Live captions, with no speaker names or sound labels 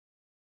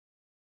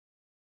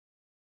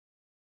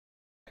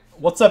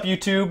What's up,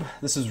 YouTube?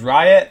 This is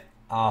Riot.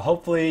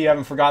 Hopefully you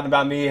haven't forgotten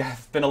about me.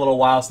 It's been a little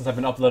while since I've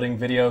been uploading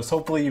videos.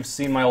 Hopefully you've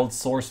seen my old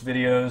source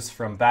videos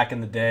from back in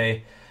the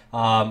day.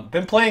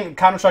 Been playing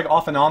Counter-Strike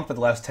off and on for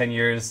the last 10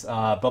 years,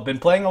 but been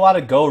playing a lot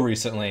of Go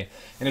recently.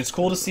 And it's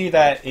cool to see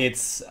that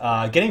it's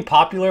getting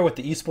popular with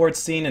the esports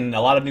scene, and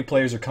a lot of new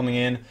players are coming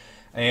in.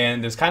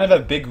 And there's kind of a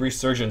big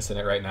resurgence in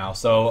it right now.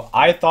 So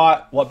I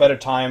thought, what better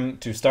time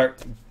to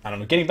start,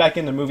 getting back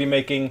into movie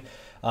making.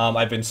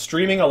 I've been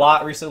streaming a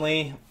lot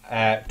recently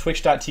at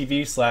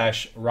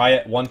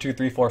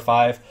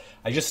twitch.tv/riot12345.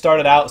 I just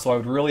started out, so I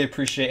would really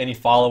appreciate any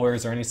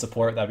followers or any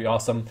support. That'd be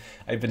awesome.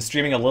 I've been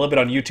streaming a little bit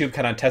on YouTube,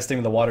 kind of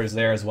testing the waters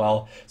there as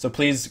well. So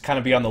please kind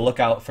of be on the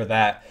lookout for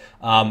that.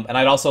 And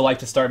I'd also like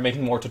to start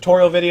making more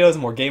tutorial videos,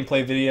 more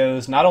gameplay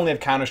videos, not only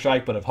of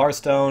Counter-Strike, but of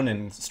Hearthstone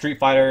and Street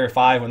Fighter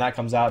 5 when that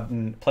comes out,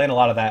 and playing a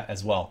lot of that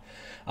as well.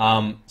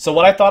 So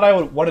what I thought I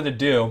wanted to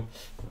do,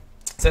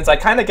 since I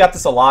kind of got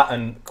this a lot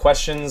on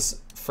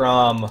questions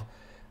from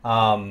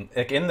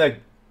like in the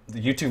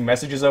YouTube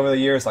messages over the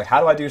years, like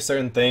how do I do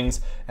certain things,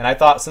 and I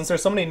thought since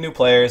there's so many new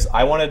players,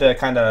 I wanted to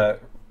kind of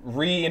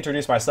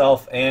reintroduce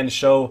myself and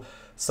show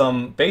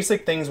some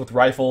basic things with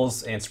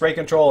rifles and spray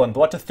control and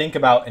what to think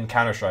about in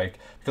Counter-Strike,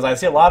 because I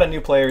see a lot of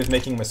new players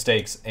making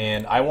mistakes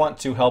and I want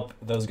to help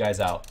those guys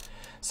out.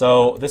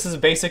 So this is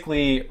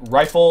basically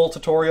rifle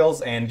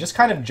tutorials and just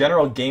kind of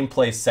general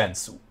gameplay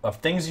sense of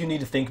things you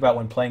need to think about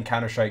when playing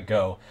Counter-Strike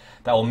Go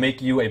that will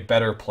make you a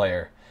better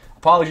player.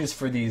 Apologies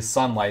for these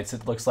sunlights.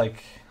 It looks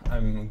like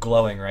I'm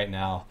glowing right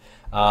now.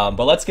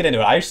 But let's get into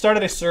it. I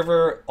started a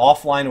server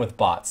offline with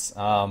bots.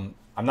 I'm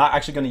not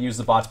actually going to use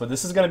the bots, but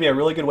this is going to be a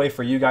really good way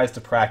for you guys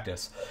to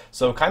practice.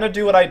 So kind of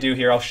do what I do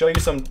here. I'll show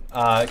you some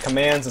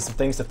commands and some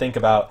things to think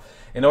about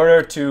in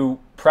order to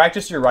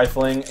practice your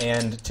rifling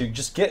and to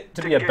just get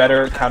to be a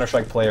better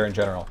Counter-Strike player in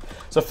general.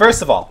 So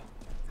first of all,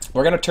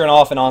 we're going to turn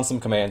off and on some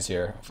commands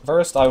here.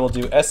 First, I will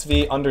do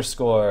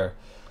SV_cheats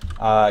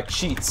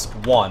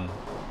 1.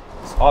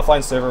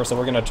 Offline server, so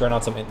we're going to turn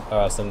on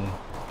some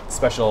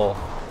special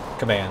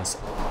commands.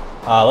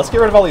 Let's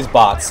get rid of all these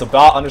bots. So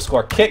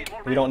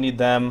bot_kick, we don't need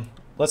them.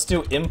 Let's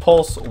do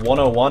impulse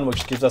 101,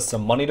 which gives us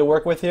some money to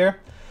work with here.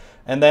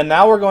 And then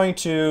now we're going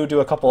to do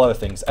a couple other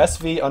things.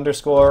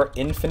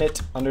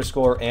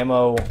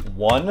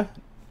 SV_infinite_ammo1,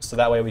 so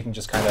that way we can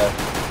just kind of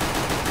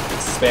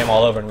spam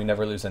all over and we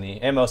never lose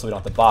any ammo, so we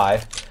don't have to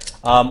buy.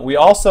 We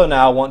also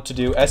now want to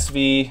do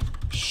SV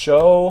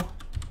show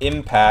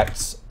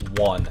impacts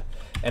 1.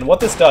 And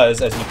what this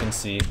does, as you can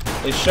see,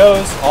 it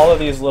shows all of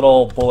these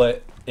little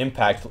bullet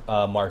impact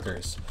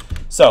markers.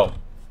 So,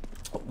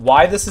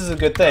 why this is a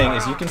good thing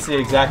is you can see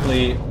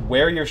exactly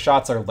where your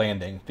shots are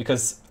landing.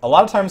 Because a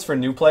lot of times for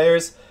new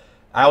players,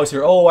 I always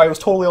hear, oh, I was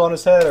totally on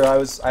his head, or I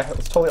was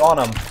totally on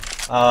him,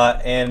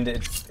 and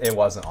it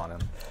wasn't on him.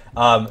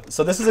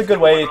 So this is a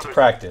good way to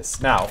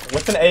practice. Now,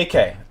 with an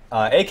AK.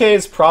 AK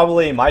is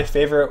probably my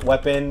favorite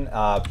weapon,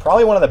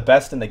 probably one of the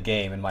best in the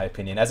game, in my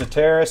opinion. As a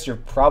terrorist, you're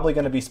probably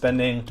going to be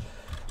spending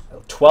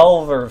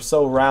 12 or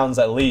so rounds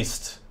at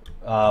least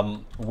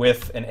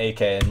with an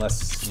AK,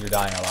 unless you're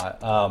dying a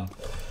lot.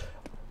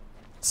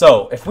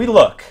 So if we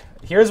look,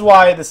 here's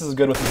why this is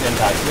good with these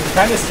impacts. You can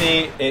kind of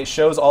see it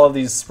shows all of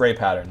these spray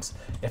patterns.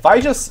 If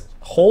I just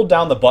hold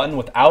down the button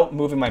without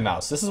moving my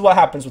mouse, this is what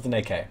happens with an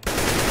AK.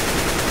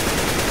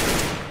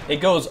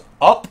 It goes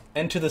up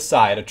and to the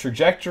side, a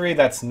trajectory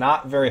that's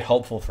not very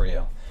helpful for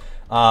you.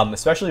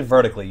 Especially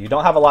vertically. You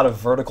don't have a lot of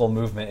vertical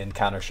movement in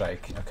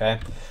Counter-Strike, okay?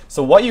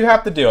 So what you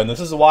have to do, and this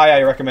is why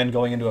I recommend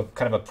going into a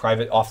kind of a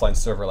private offline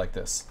server like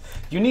this,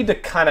 you need to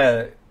kind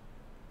of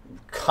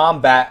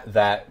combat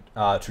that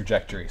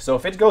trajectory. So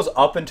if it goes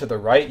up and to the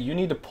right, you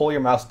need to pull your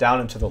mouse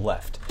down and to the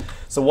left.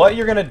 So what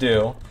you're going to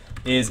do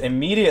is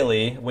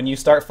immediately, when you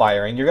start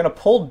firing, you're going to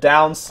pull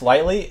down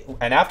slightly,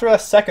 and after a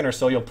second or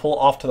so, you'll pull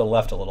off to the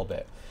left a little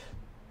bit.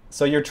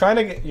 So you're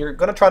going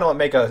to try to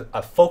make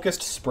a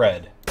focused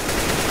spread.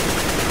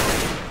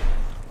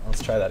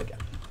 Let's try that again.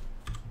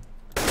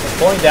 I'm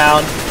pulling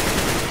down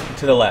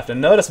to the left, and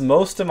notice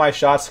most of my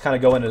shots kind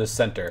of go into the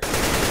center.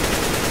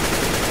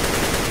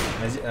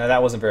 And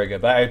that wasn't very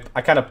good, but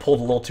I kind of pulled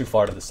a little too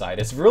far to the side.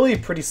 It's really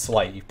pretty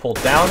slight. You pull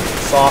down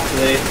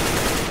softly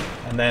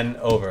and then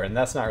over, and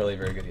that's not really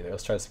very good either.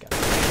 Let's try this again.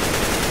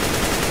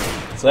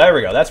 So there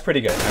we go. That's pretty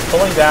good. I'm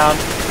pulling down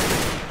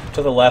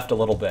to the left a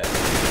little bit.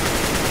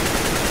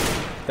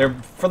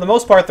 For the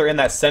most part, they're in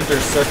that center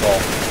circle.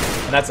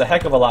 And that's a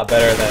heck of a lot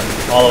better than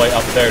all the way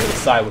up there to the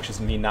side, which is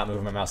me not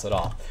moving my mouse at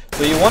all.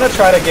 So you want to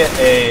try to get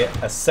a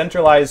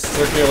centralized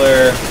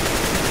circular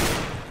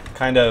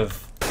kind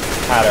of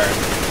pattern.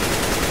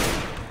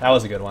 That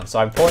was a good one. So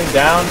I'm pulling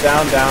down,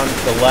 down, down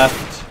to the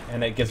left,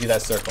 and it gives you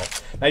that circle.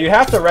 Now you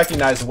have to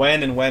recognize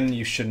when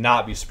you should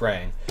not be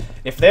spraying.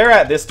 If they're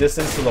at this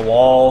distance to the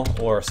wall,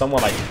 or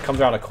someone like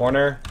comes around a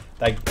corner,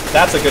 like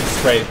that's a good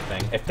spray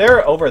thing. If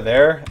they're over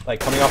there, like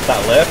coming off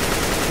that lip,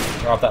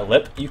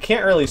 you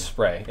can't really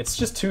spray. It's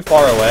just too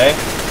far away.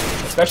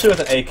 especially with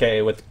an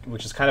AK,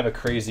 which is kind of a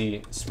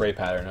crazy spray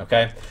pattern,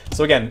 okay?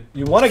 So again,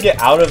 you want to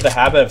get out of the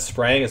habit of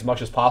spraying as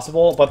much as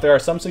possible, but there are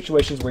some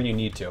situations where you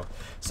need to.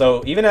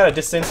 So even at a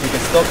distance, you can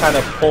still kind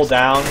of pull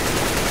down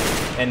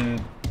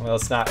and, well,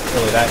 it's not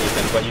really that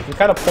even, but you can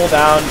kind of pull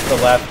down to the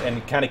left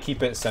and kind of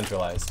keep it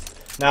centralized.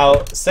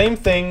 Now, same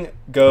thing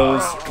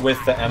goes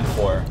with the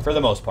M4 for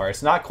the most part.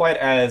 It's not quite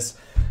as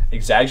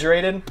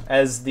exaggerated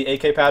as the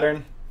AK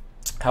pattern.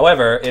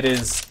 However, it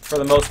is, for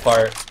the most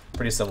part,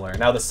 pretty similar.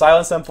 Now, the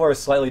silenced M4 is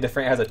slightly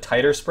different. It has a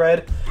tighter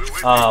spread,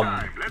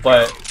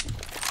 but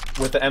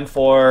with the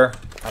M4,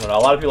 I don't know, a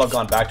lot of people have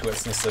gone back to it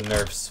since the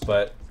nerfs,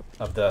 but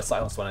of the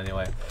silenced one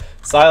anyway.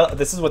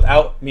 This is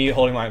without me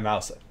holding my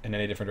mouse in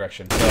any different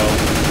direction. So,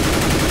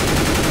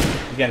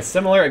 again, it's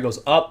similar. It goes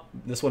up.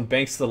 This one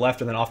banks to the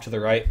left and then off to the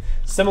right.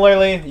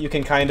 Similarly, you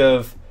can kind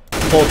of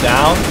pull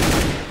down,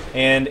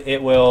 and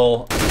it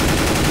will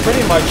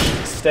pretty much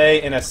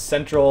stay in a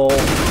central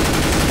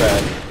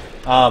spread.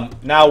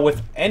 Now,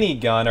 with any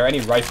gun, or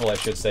any rifle, I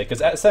should say,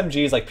 because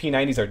SMGs, like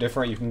P90s, are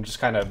different. You can just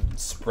kind of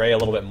spray a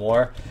little bit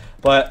more.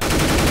 But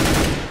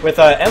with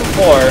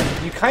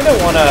M4, you kind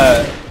of want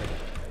to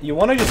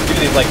just do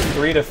these like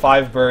 3 to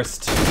 5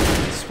 burst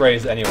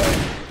sprays anyway.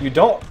 You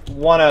don't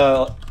want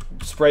to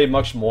spray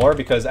much more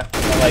because, like,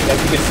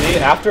 as you can see,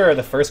 after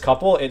the first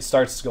couple, it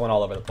starts going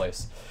all over the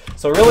place.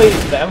 So really,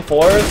 the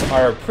M4s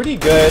are pretty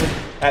good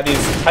at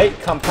these tight,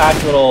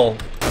 compact little,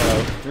 I don't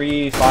know,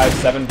 3, 5,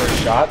 7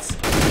 burst shots.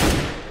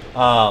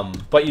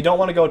 But you don't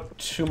want to go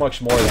too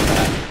much more than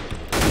that.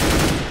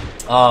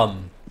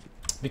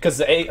 Because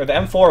the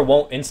M4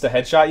 won't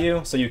insta-headshot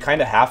you, so you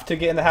kind of have to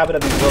get in the habit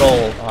of these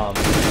little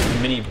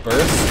mini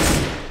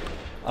bursts.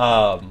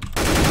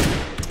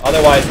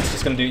 Otherwise, it's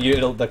just going to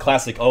do the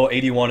classic, oh,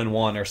 81 and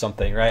 1 or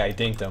something, right? I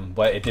dinked him,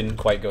 but it didn't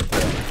quite go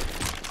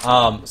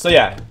through. So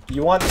yeah,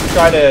 you want to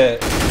try to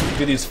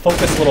do these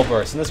focused little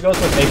bursts, and this goes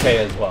with AK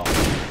as well.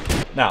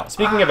 Now,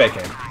 speaking of AK,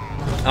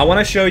 I want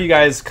to show you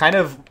guys kind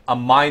of a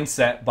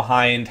mindset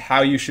behind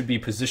how you should be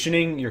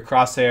positioning your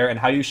crosshair and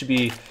how you should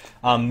be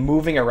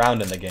moving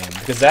around in the game,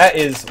 because that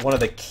is one of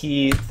the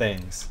key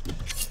things.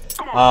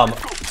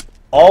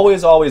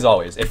 Always, always,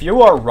 always. If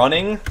you are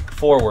running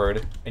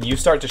forward and you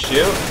start to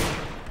shoot,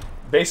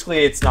 basically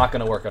it's not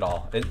going to work at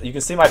all. You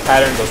can see my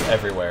pattern goes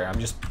everywhere. I'm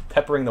just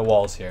peppering the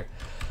walls here.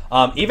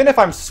 Even if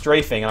I'm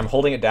strafing and I'm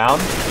holding it down,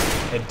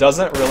 it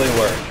doesn't really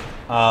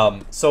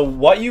work. So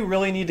what you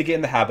really need to get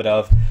in the habit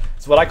of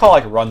is what I call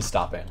like run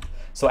stopping.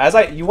 So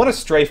you want to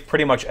strafe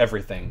pretty much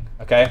everything,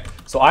 okay?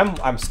 So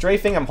I'm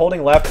strafing, I'm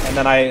holding left, and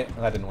then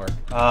that didn't work.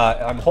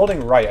 I'm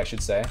holding right, I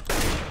should say.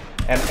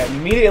 And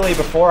immediately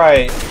before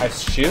I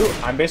shoot,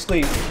 I'm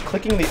basically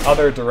clicking the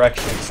other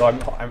direction. So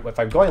if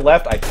I'm going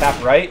left, I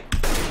tap right,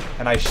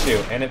 and I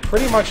shoot. And it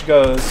pretty much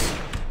goes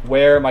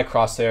where my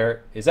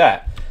crosshair is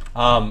at.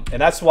 And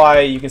that's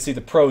why you can see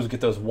the pros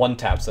get those one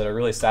taps that are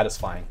really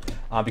satisfying.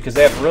 Because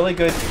they have really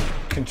good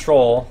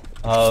control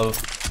of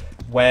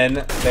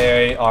when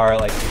they are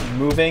like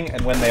moving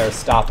and when they are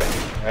stopping,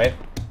 right?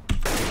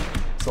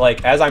 So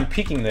like as I'm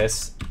peeking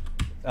this,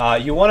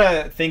 you want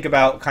to think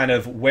about kind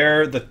of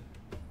where the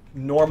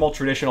normal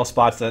traditional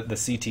spots that the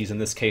CTs in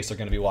this case are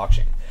going to be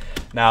watching.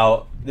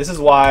 Now, this is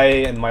why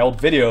in my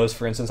old videos,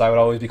 for instance, I would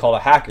always be called a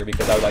hacker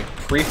because I would like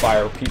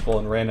pre-fire people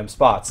in random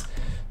spots.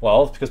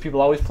 Well, it's because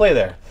people always play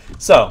there.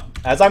 So,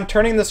 as I'm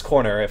turning this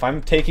corner, if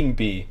I'm taking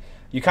B,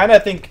 you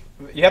have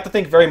to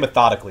think very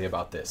methodically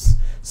about this.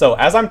 So,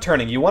 as I'm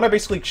turning, you want to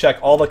basically check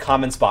all the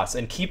common spots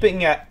and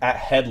keeping at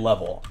head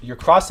level. Your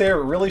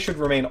crosshair really should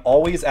remain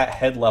always at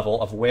head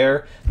level of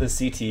where the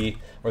CT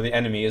or the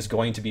enemy is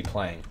going to be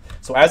playing.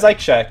 So as I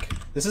check,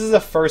 this is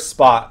the first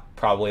spot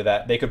probably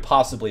that they could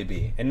possibly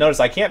be. And notice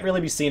I can't really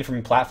be seen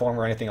from platform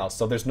or anything else,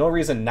 so there's no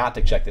reason not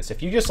to check this.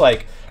 If you just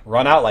like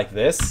run out like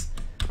this,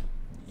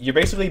 you're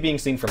basically being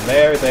seen from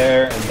there,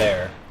 there, and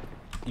there.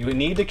 You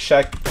need to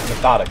check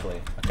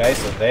methodically. Okay,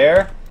 so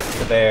there,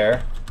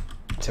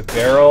 to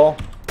barrel,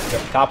 to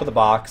the top of the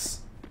box.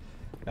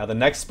 Now the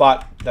next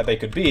spot that they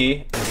could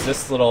be is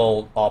this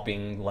little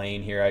AWPing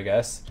lane here, I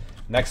guess.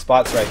 Next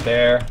spot's right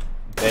there,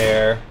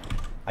 there.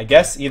 I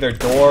guess either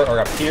door or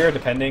up here,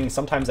 depending.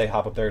 Sometimes they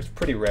hop up there. It's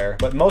pretty rare.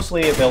 But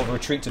mostly they'll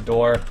retreat to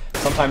door,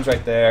 sometimes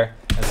right there,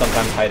 and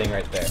sometimes hiding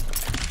right there.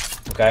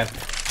 Okay?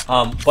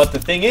 But the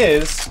thing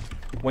is,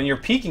 when you're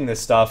peeking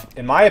this stuff,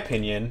 in my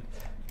opinion,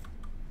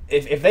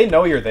 if they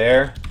know you're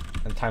there,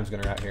 and time's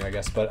going to run out here, I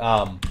guess, but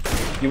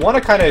you want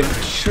to kind of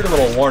shoot a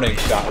little warning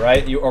shot,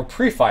 right? Or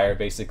pre-fire,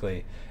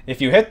 basically.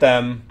 If you hit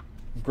them,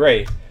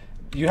 great.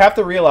 You have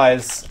to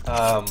realize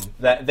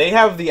that they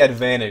have the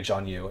advantage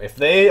on you. If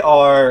they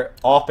are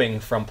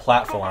AWPing from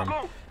platform,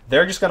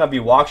 they're just going to be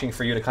watching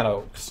for you to kind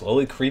of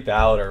slowly creep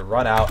out or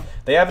run out.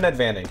 They have an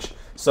advantage.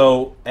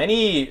 So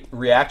any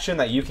reaction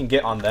that you can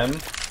get on them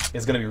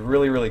is going to be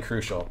really, really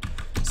crucial.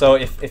 So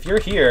if you're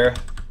here,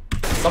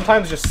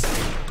 sometimes just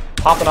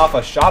popping off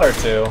a shot or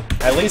two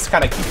at least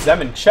kind of keeps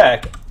them in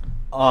check,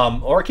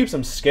 or keeps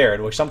them scared,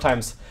 which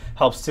sometimes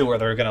helps too, where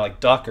they're going to like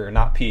duck or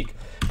not peek.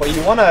 But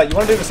you wanna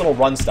do this little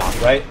run stop,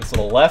 right? This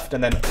little left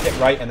and then hit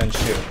right and then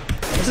shoot.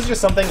 And This is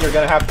just something you're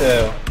going to have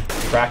to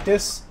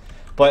practice,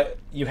 but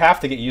you have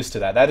to get used to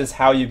that. That is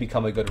how you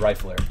become a good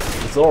rifler.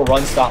 These little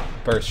run, stop,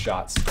 burst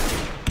shots.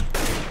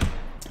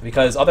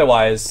 Because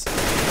otherwise,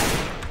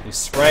 you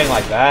spraying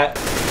like that,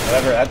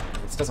 whatever, it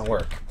doesn't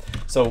work.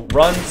 So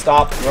run,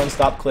 stop,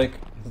 click.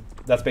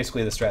 That's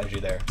basically the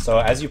strategy there. So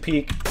as you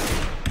peek,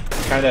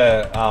 kind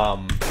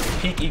of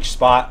peek each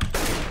spot.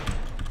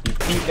 You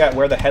peek at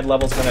where the head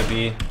level is going to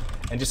be,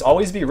 and just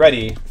always be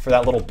ready for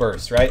that little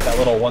burst, right? That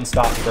little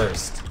one-stop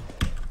burst.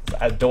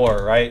 At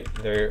door, right?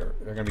 They're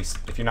going to be,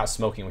 if you're not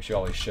smoking, which you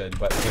always should,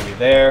 but they're going to be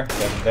there,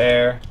 then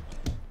there,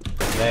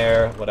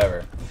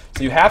 whatever.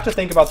 So you have to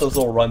think about those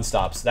little run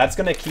stops. That's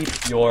going to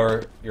keep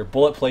your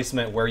bullet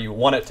placement where you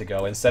want it to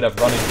go instead of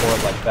running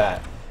forward like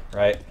that,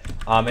 right?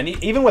 And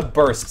even with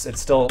bursts, it's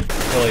still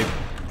really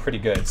pretty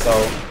good. So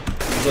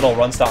these little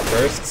run stop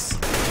bursts,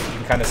 you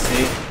can kind of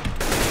see,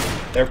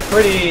 they're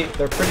pretty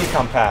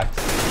compact.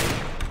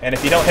 And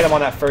if you don't hit them on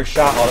that first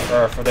shot,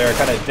 or if they're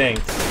kind of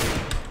dinked,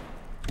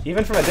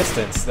 even from a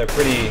distance, they're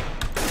pretty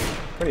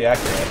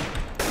accurate.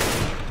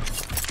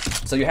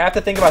 So you have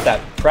to think about that.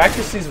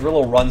 Practice these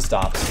little run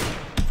stops,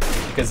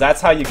 because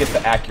that's how you get the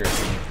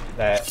accuracy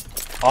that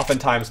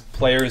oftentimes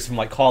players from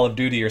like Call of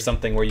Duty or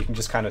something, where you can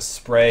just kind of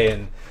spray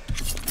and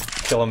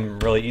kill them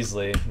really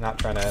easily. Not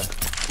trying to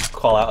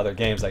call out other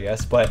games, I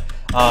guess, but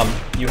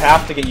you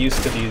have to get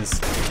used to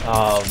these,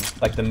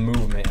 like the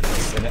movement in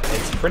this, and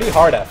it's pretty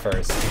hard at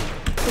first.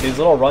 But these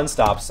little run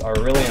stops are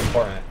really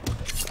important.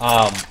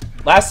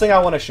 Last thing I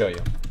want to show you.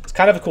 It's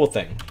kind of a cool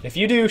thing. If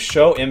you do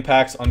show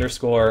impacts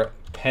underscore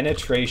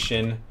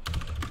penetration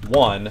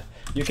 1,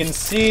 you can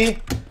see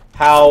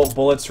how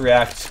bullets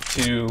react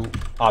to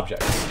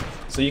objects.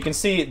 So you can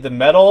see the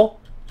metal,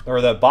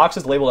 or the box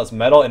is labeled as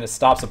metal, and it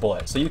stops a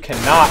bullet. So you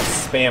cannot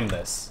spam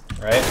this,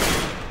 right?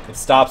 It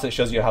stops, it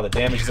shows you how the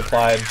damage is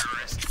applied.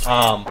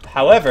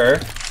 However,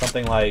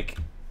 something like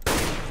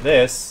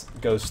this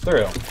goes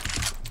through.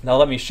 Now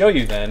let me show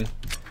you then,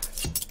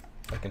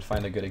 if I can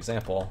find a good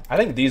example. I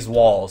think these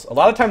walls, a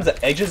lot of times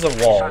the edges of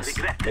walls,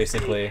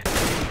 basically,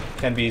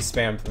 can be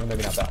spammed. Well,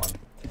 maybe not that one.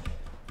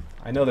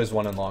 I know there's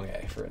one in long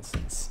A, for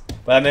instance.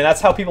 But I mean,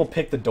 that's how people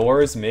pick the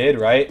doors mid,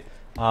 right?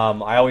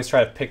 I always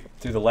try to pick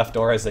through the left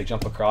door as they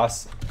jump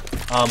across.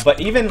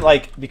 But even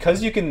like,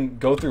 because you can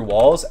go through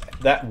walls,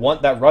 that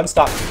run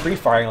stop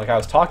pre-firing, like I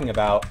was talking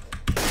about,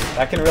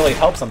 that can really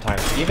help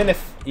sometimes. Even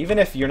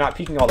if you're not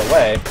peeking all the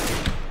way,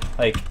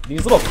 like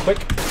these little quick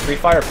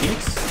pre-fire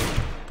peeks,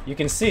 you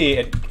can see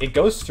it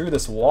goes through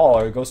this wall,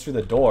 or it goes through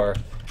the door,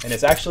 and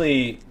it's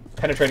actually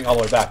penetrating all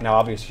the way back. Now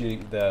obviously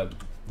the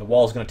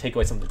wall is going to take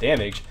away some of the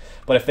damage,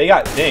 but if they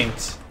got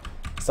dinked,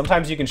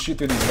 sometimes you can shoot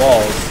through these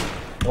walls,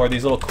 or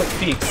these little quick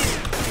peeks,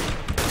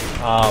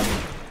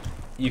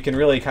 you can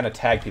really kind of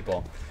tag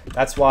people.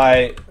 That's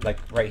why, like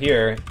right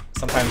here,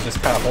 sometimes just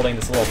kind of holding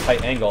this little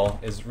tight angle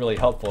is really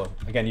helpful.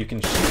 Again, you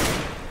can shoot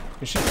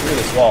through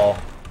this wall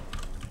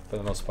for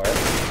the most part.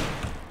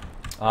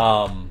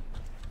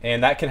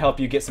 And that can help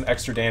you get some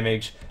extra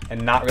damage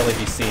and not really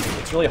be seen.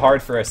 It's really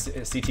hard for a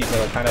CT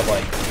to kind of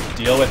like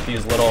deal with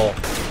these little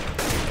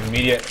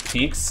immediate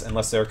peaks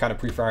unless they're kind of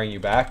pre-firing you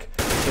back.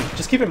 So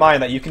just keep in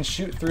mind that you can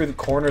shoot through the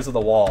corners of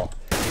the wall,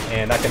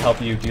 and that can help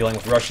you dealing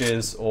with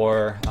rushes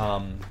or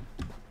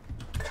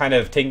kind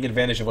of taking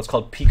advantage of what's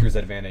called peeker's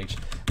advantage.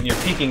 When you're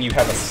peeking, you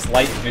have a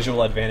slight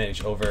visual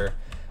advantage over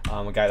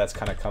a guy that's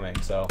kind of coming.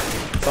 So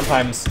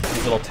sometimes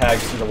these little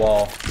tags through the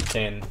wall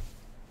can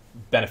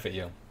benefit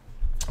you.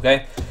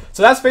 Okay,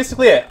 so that's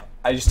basically it.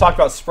 I just talked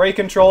about spray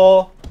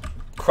control,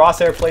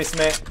 crosshair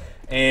placement,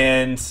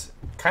 and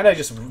kind of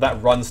just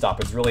that run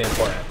stop is really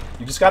important.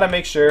 You just got to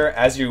make sure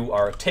as you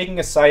are taking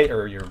a sight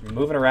or you're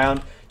moving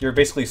around, you're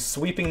basically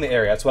sweeping the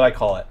area. That's what I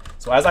call it.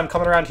 So as I'm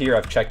coming around here,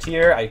 I've checked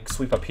here, I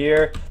sweep up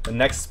here. The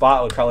next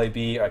spot would probably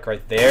be like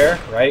right there,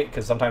 right?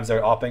 Because sometimes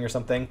they're opping or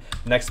something.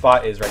 The next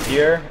spot is right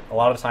here. A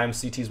lot of times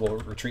CTs will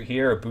retreat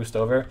here or boost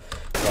over.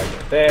 So like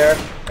right there,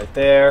 right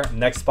there.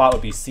 Next spot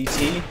would be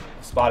CT,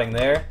 spotting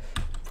there.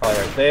 Probably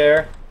right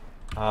there,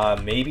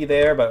 maybe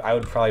there, but I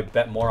would probably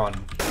bet more on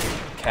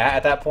cat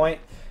at that point.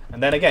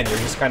 And then again, you're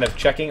just kind of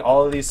checking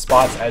all of these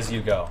spots as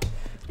you go.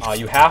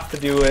 You have to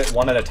do it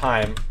one at a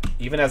time.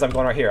 Even as I'm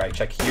going right here, I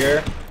check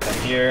here,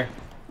 then here,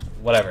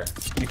 whatever.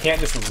 You can't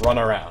just run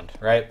around,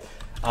 right?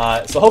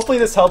 So hopefully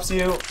this helps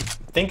you.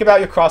 Think about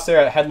your crosshair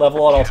at head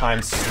level at all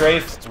times.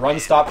 Strafe, run,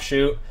 stop,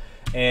 shoot,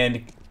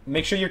 and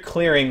make sure you're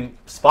clearing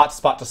spot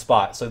to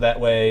spot, so that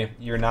way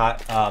you're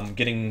not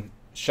getting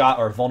shot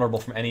or vulnerable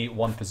from any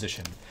one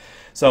position.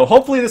 So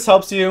hopefully this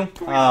helps you.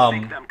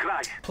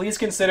 Please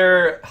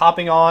consider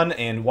hopping on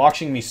and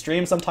watching me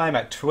stream sometime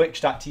at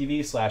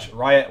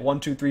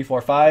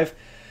twitch.tv/riot12345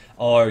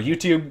 or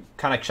YouTube.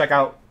 Kind of check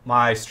out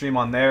my stream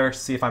on there,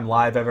 see if I'm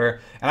live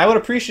ever. And I would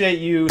appreciate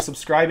you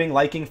subscribing,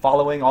 liking,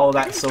 following, all of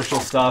that social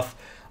stuff.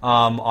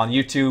 on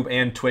YouTube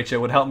and Twitch. It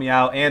would help me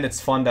out, and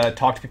it's fun to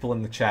talk to people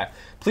in the chat.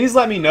 Please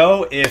let me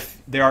know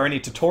if there are any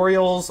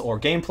tutorials or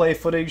gameplay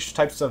footage,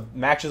 types of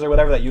matches or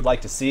whatever that you'd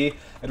like to see.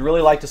 I'd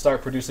really like to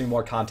start producing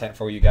more content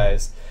for you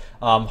guys.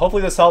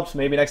 Hopefully this helps.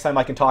 Maybe next time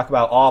I can talk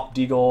about AWP,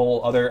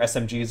 Deagle, other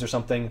SMGs or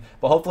something.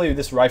 But hopefully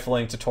this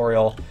rifling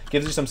tutorial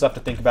gives you some stuff to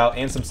think about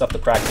and some stuff to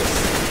practice.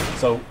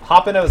 So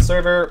hop into the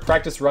server,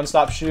 practice run,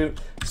 stop, shoot,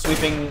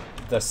 sweeping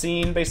the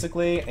scene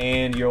basically,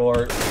 and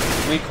your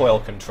recoil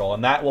control,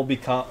 and that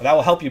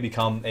will help you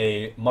become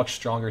a much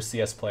stronger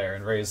CS player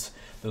and raise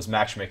those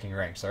matchmaking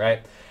ranks. All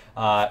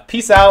right.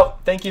 Peace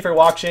out. Thank you for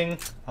watching.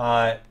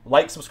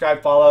 Like,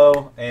 subscribe,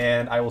 follow,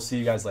 and I will see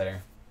you guys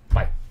later.